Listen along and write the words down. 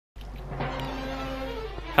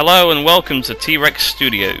Hello and welcome to T-Rex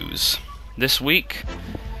Studios. This week,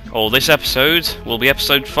 or this episode, will be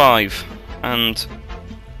episode 5, and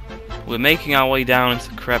we're making our way down into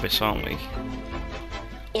the crevice, aren't we?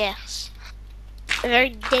 Yes. A very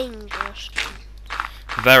dangerous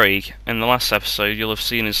one. Very. In the last episode, you'll have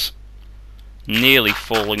seen us nearly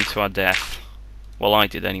falling to our death. Well, I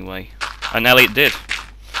did anyway. And Elliot did.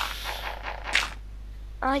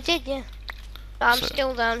 I did, yeah. But I'm So-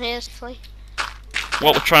 still down here, safely.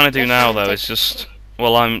 What we're trying to do now, though, is just...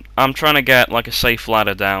 Well, I'm trying to get, like, a safe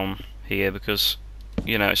ladder down here, because,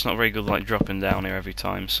 you know, it's not very good, like, dropping down here every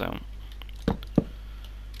time, so...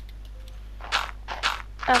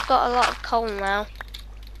 I've got a lot of coal now.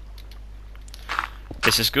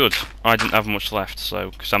 This is good. I didn't have much left, so...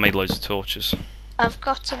 Because I made loads of torches. I've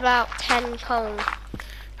got about 10 coal.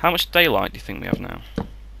 How much daylight do you think we have now?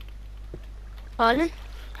 Pardon?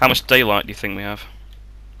 How much daylight do you think we have?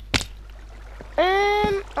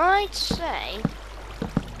 I'd say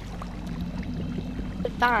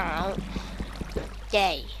about a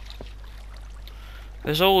day.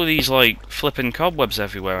 There's all these, like, flipping cobwebs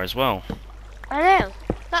everywhere as well. I know.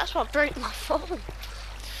 That's what broke my phone.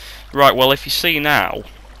 Right, well, if you see now,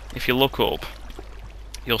 if you look up,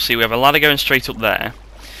 you'll see we have a ladder going straight up there.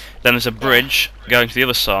 Then there's a bridge going to the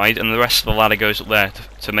other side, and the rest of the ladder goes up there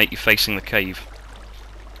to make you facing the cave.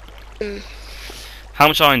 How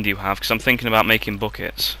much iron do you have? Because I'm thinking about making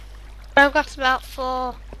buckets. I've got about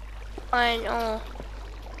 4 iron ore.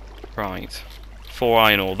 Right. 4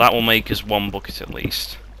 iron ore. That will make us 1 bucket at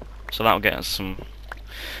least. So that'll get us some... Do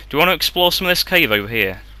you want to explore some of this cave over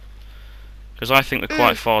here? Because I think we're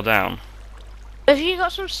quite far down. Have you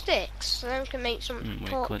got some sticks? Then we can make some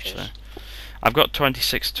Wait, glitch torches. there. I've got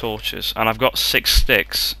 26 torches, and I've got 6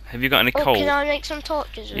 sticks. Have you got any coal? Can I make some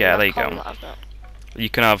torches with Yeah, that there you coal go. that I've got? You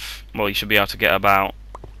can have, well, you should be able to get about,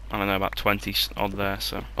 I don't know, about 20 odd there,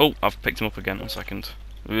 so... Oh, I've picked him up again, 1 second.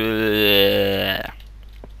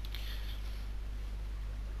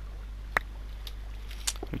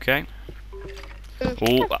 Okay.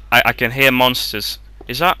 Oh, I can hear monsters.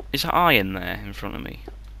 Is that iron there in front of me?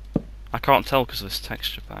 I can't tell because of this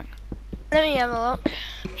texture pack. Let me have a look.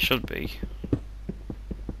 Should be.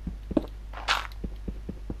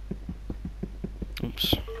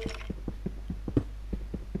 Oops.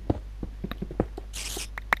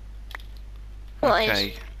 What Okay.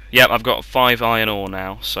 is? Yep, I've got 5 iron ore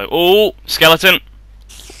now. So, oh, skeleton,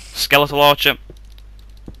 skeletal archer.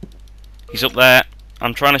 He's up there.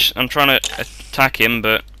 I'm trying to attack him,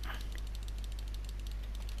 but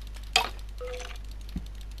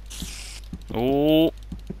oh,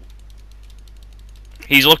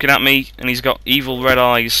 he's looking at me, and he's got evil red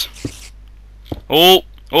eyes. Oh,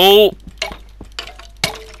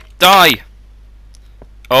 die!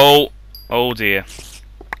 Oh dear.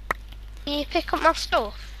 Can you pick up my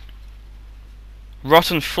stuff?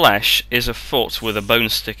 Rotten flesh is a foot with a bone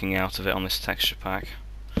sticking out of it on this texture pack.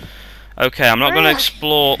 Okay, I'm not going to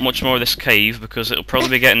explore much more of this cave because it'll probably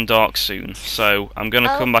be getting dark soon. So I'm going to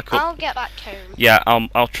come back up. I'll get back home. Yeah,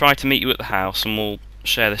 I'll try to meet you at the house and we'll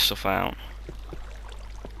share this stuff out.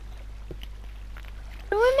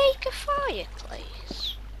 Can we make a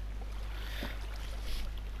fireplace?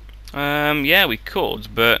 Yeah, we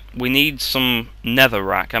could, but we need some nether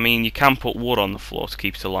rack. I mean, you can put wood on the floor to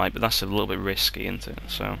keep it alight, but that's a little bit risky, isn't it?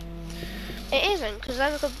 So. It isn't, because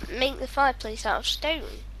then we could make the fireplace out of stone.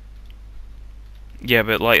 Yeah,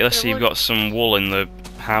 but like, let's The say you've wood- got some wool in the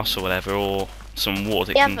house or whatever, or some wood,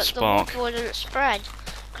 it Yeah, can but spark. the wood wouldn't spread,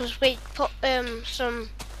 because we put some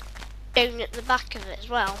stone at the back of it as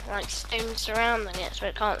well, like stone surrounding it, so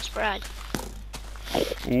it can't spread.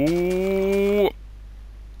 Ooh.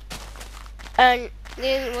 And the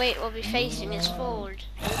only way it will be facing is forward.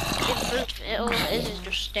 In front of it, all it is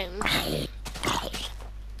just stone.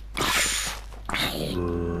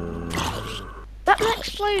 That an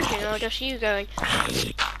explosion, or just you going?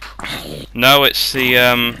 No, it's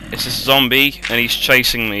it's a zombie, and he's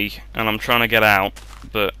chasing me, and I'm trying to get out,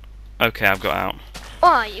 but okay, I've got out.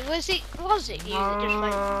 Why? Was it you that just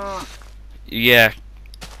went? Yeah.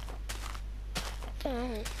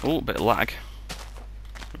 Oh. Oh, a bit of lag.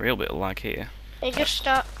 Real bit of lag here. It just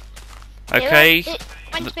start. Okay, It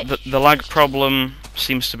went a bit the lag shaky. problem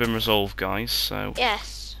seems to have been resolved, guys. So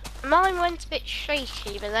Yes. Mine went a bit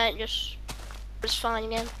shaky, but then it just was fine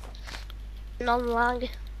again. Non-lag.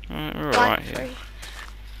 we're Lag alright here. free.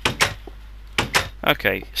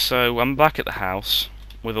 Okay, so I'm back at the house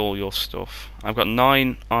with all your stuff. I've got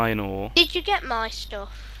 9 iron ore. Did you get my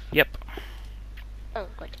stuff? Yep. Oh,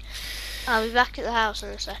 good. I'll be back at the house in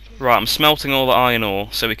a second. Right, I'm smelting all the iron ore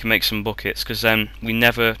so we can make some buckets, because then we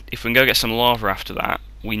never, if we can go get some lava after that,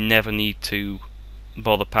 we never need to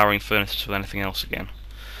bother powering furnaces with anything else again.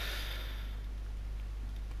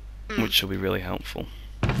 Which will be really helpful.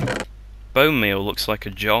 Bone meal looks like a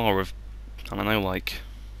jar of, I don't know, like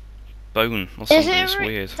bone or something. It's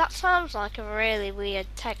weird. That sounds like a really weird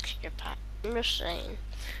texture pack. I'm just saying.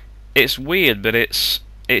 It's weird, but it's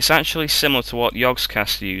actually similar to what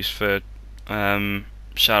Yogscast used for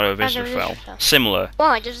Shadow of Israfel. Similar.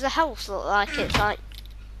 Why does the house look like it's like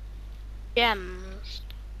gems?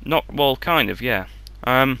 Not well, kind of, yeah.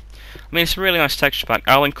 I mean, it's a really nice texture pack.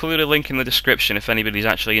 I'll include a link in the description if anybody's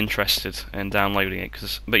actually interested in downloading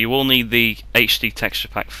it. But you will need the HD texture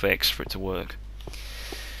pack fix for it to work.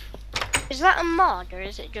 Is that a mod or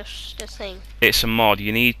is it just a thing? It's a mod.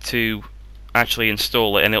 You need to actually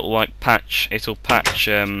install it, and it'll patch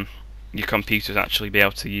your computer to actually be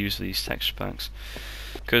able to use these texture packs.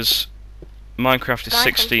 Because Minecraft is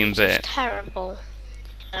 16-bit. Terrible.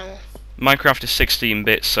 Minecraft is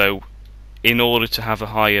 16-bit, so in order to have a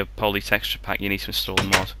higher poly texture pack, you need to install a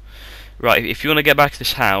mod. Right, if you want to get back to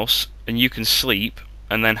this house, and you can sleep,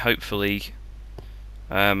 and then hopefully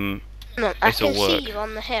I it'll work. See you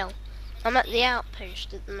on the hill. I'm at the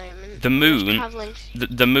outpost at the moment.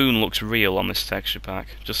 The moon looks real on this texture pack.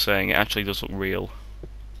 Just saying, it actually does look real.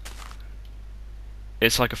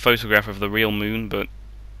 It's like a photograph of the real moon, but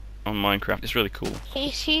on Minecraft. It's really cool. Can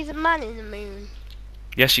you see the man in the moon?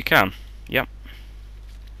 Yes, you can. Yep.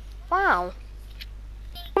 Wow.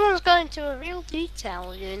 Someone's going to a real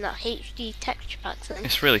detail doing that HD texture pack thing.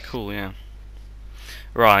 It's really cool, yeah.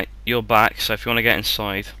 Right, you're back, so if you want to get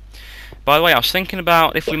inside. By the way, I was thinking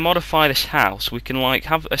about if we modify this house, we can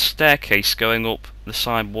have a staircase going up the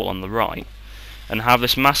side wall on the right, and have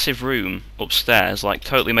this massive room upstairs,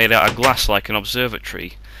 totally made out of glass, like an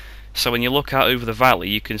observatory. So when you look out over the valley,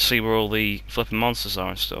 you can see where all the flipping monsters are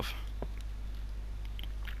and stuff.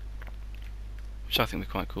 Which I think would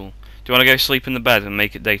be quite cool. Do you want to go sleep in the bed and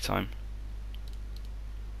make it daytime?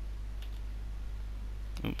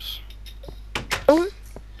 Oops. Oh.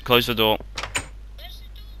 Close the door.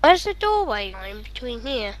 Where's the doorway in between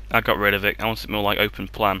here? I got rid of it. I want it more like open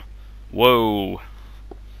plan. Whoa.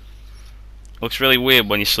 Looks really weird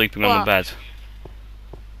when you're sleeping on the bed.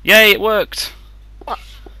 Yay, it worked! What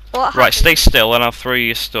right, happened? Stay still and I'll throw you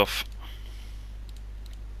your stuff.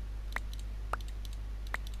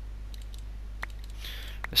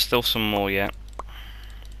 There's still some more yet.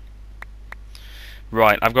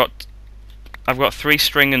 Right, I've got 3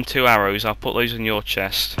 string and 2 arrows. I'll put those in your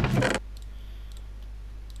chest.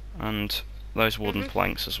 And those wooden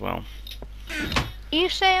planks as well. You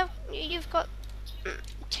say you've got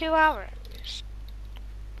 2 arrows?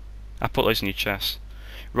 I put those in your chest.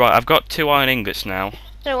 Right, I've got 2 iron ingots now.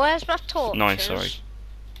 So where's my torches? 9, sorry.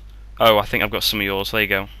 Oh, I think I've got some of yours. There you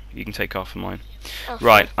go. You can take half of mine. Oh,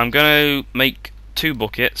 right, I'm going to make 2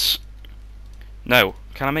 buckets. No,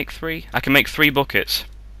 can I make 3? I can make 3 buckets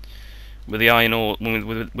with the iron ore,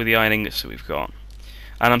 with the iron ingots that we've got.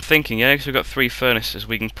 And I'm thinking, yeah, because we've got 3 furnaces,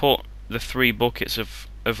 we can put the 3 buckets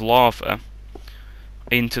of lava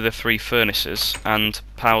into the 3 furnaces and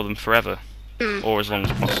power them forever, or as long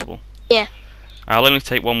as possible. Yeah. I'll only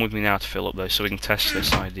take 1 with me now to fill up though, so we can test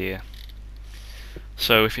this idea.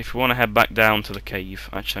 So if we want to head back down to the cave,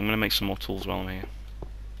 actually I'm going to make some more tools while I'm here.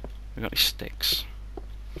 We've got these sticks.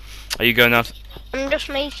 Are you going out? I'm just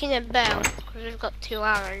making a bell, because we've got 2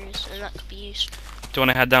 arrows, and that could be useful. Do you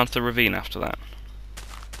want to head down to the ravine after that?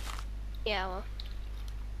 Yeah, well.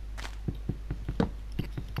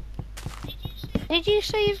 Did you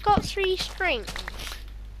say you've got 3 strings?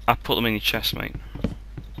 I put them in your chest, mate.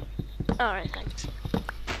 Alright, thanks.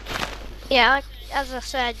 Yeah, as I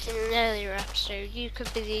said in an earlier episode, you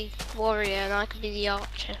could be the warrior and I could be the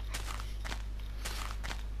archer.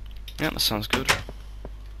 Yeah, that sounds good.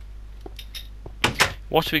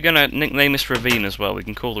 What are we going to nickname this ravine as well? We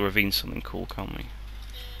can call the ravine something cool, can't we?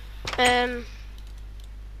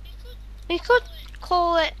 We could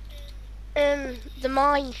call it the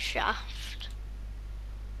mine shaft.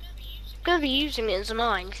 I'm going to be using it as a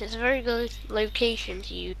mine because it's a very good location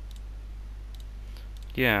to use.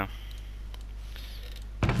 Yeah.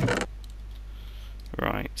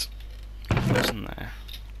 Right. What's in there?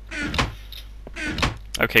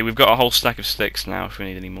 Okay, we've got a whole stack of sticks now if we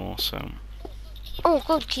need any more, so... Oh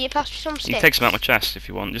good, can you pass me some sticks? You can take some out of my chest if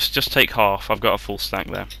you want. Just take half, I've got a full stack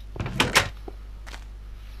there.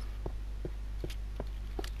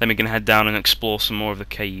 Then we can head down and explore some more of the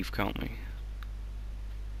cave, can't we?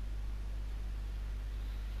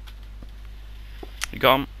 You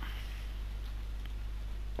got 'em?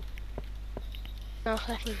 No,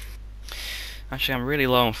 thank you. Actually, I'm really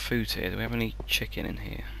low on food here. Do we have any chicken in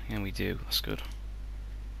here? Yeah, we do. That's good.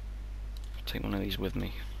 Take one of these with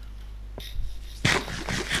me.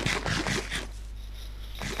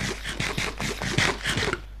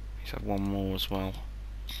 get one more as well.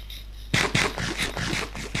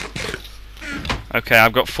 Okay,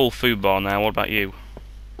 I've got full food bar now. What about you?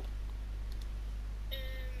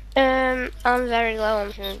 I'm very low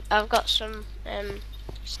on food. I've got some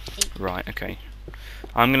steak. Right, okay.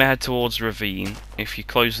 I'm gonna head towards Ravine. If you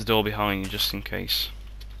close the door behind you, just in case.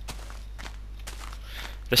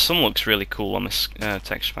 The sun looks really cool on this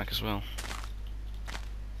texture pack as well.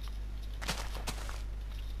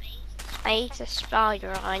 I ate a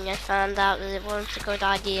spider and I found out that it wasn't a good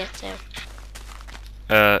idea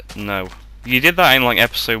to. No. You did that in like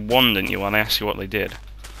episode 1, didn't you, when I asked you what they did?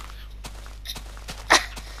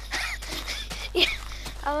 Yeah,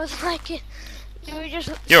 I was like, you were just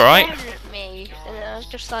You're right. staring at me, and I was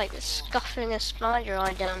just like scuffing a spider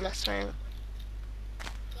eye down my throat.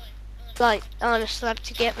 Like, honestly, had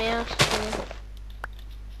to get me out of here.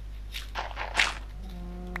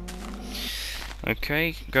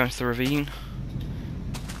 Okay, going to the ravine.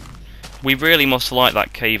 We really must like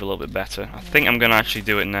that cave a little bit better. I think I'm going to actually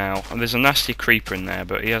do it now. And there's a nasty creeper in there,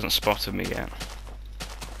 but he hasn't spotted me yet.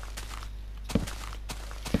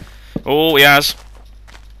 Oh, he has.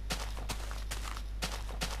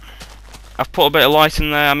 I've put a bit of light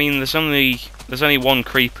in there. I mean, there's only one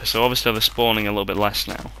creeper, so obviously they're spawning a little bit less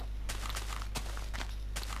now.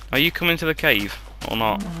 Are you coming to the cave or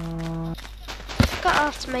not? I forgot how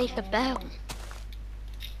to make a bell.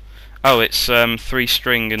 Oh, it's 3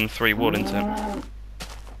 string and 3 wood, isn't it?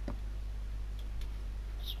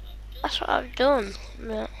 That's what I've done.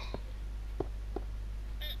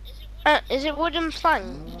 Is it wooden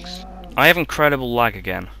planks? I have incredible lag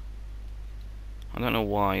again. I don't know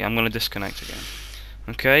why. I'm going to disconnect again.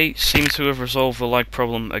 Okay, seem to have resolved the lag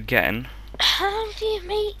problem again. How do you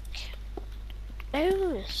make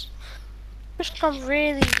those? It's gone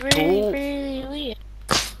really weird.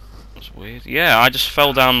 That's weird. Yeah, I just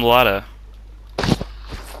fell down the ladder.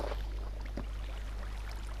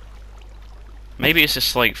 Maybe it's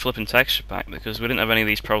just like flipping texture pack because we didn't have any of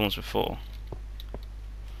these problems before.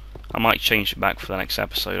 I might change it back for the next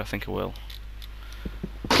episode. I think I will.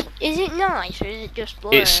 Is it nice or is it just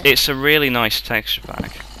blurry? It's a really nice texture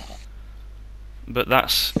pack, but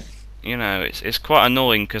that's, you know, it's quite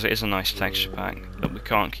annoying because it is a nice texture pack, but we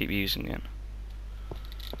can't keep using it.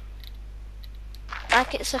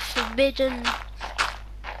 Like it's a forbidden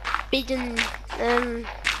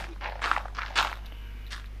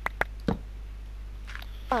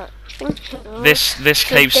This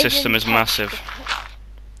cave system is massive.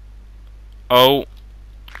 Oh.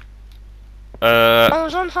 I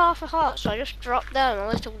was on half a heart, so I just dropped down a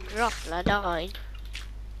little drop and I died.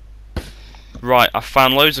 Right, I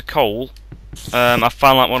found loads of coal. I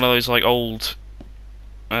found like one of those like old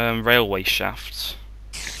railway shafts.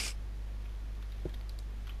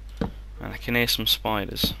 And I can hear some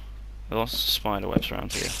spiders. There are lots of spider webs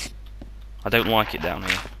around here. I don't like it down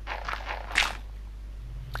here.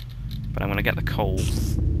 But I'm gonna get the coal.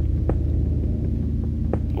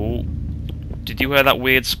 Oh. Did you hear that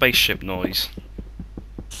weird spaceship noise?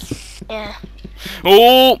 Yeah.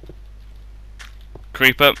 Oh!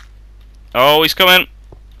 Creeper. Oh, he's coming.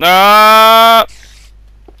 Ah!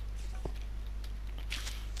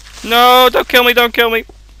 No, don't kill me, don't kill me.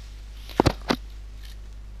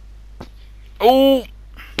 Oh!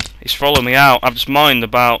 He's following me out. I've just mined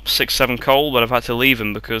about 6-7 coal, but I've had to leave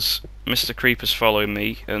him because Mr. Creeper's following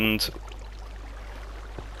me, and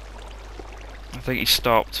I think he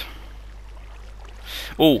stopped.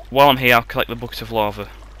 Oh, while I'm here, I'll collect the bucket of lava.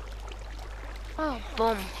 Oh,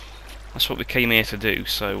 bum. That's what we came here to do,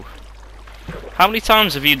 so... How many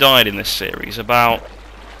times have you died in this series? About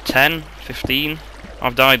 10? 15?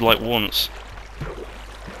 I've died like once.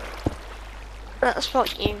 That's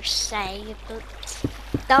what you say, but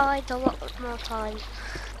died a lot more times.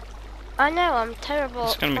 I know, I'm terrible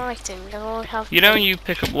at fighting. I always have. You know, when you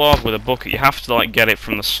pick up lava with a bucket, you have to like get it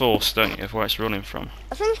from the source, don't you, of where it's running from?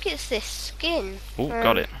 I think it's this skin. Oh,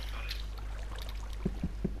 got it.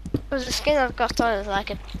 Because the skin I've got on is like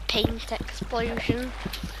a paint explosion.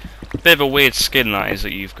 Bit of a weird skin that is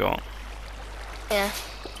that you've got. Yeah.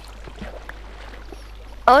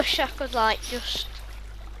 I wish I could like just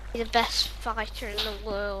be the best fighter in the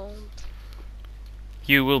world.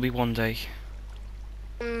 You will be one day.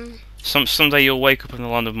 Mm. Someday you'll wake up in the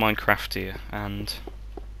land of Minecraft here, and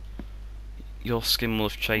your skin will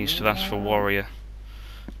have changed to that of a warrior.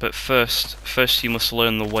 But first you must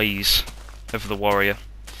learn the ways of the warrior.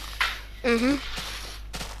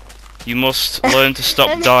 You must learn to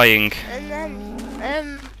stop dying. And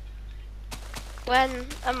then, when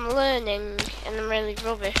I'm learning and I'm really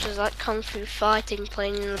rubbish, there's like kung fu fighting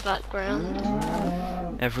playing in the background.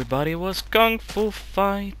 Everybody was kung fu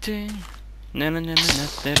fighting. Na na na na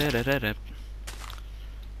na da da da da.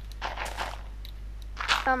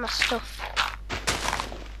 Found my stuff.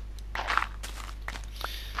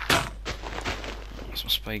 That's my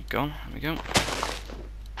spade gone. There we go.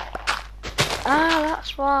 Ah,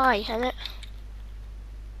 that's why, isn't it?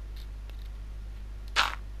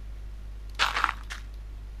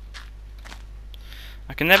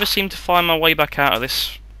 I can never seem to find my way back out of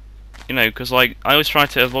this, you know, because like I always try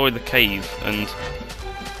to avoid the cave, and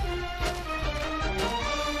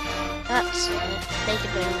That's it. Made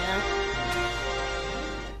a boom now.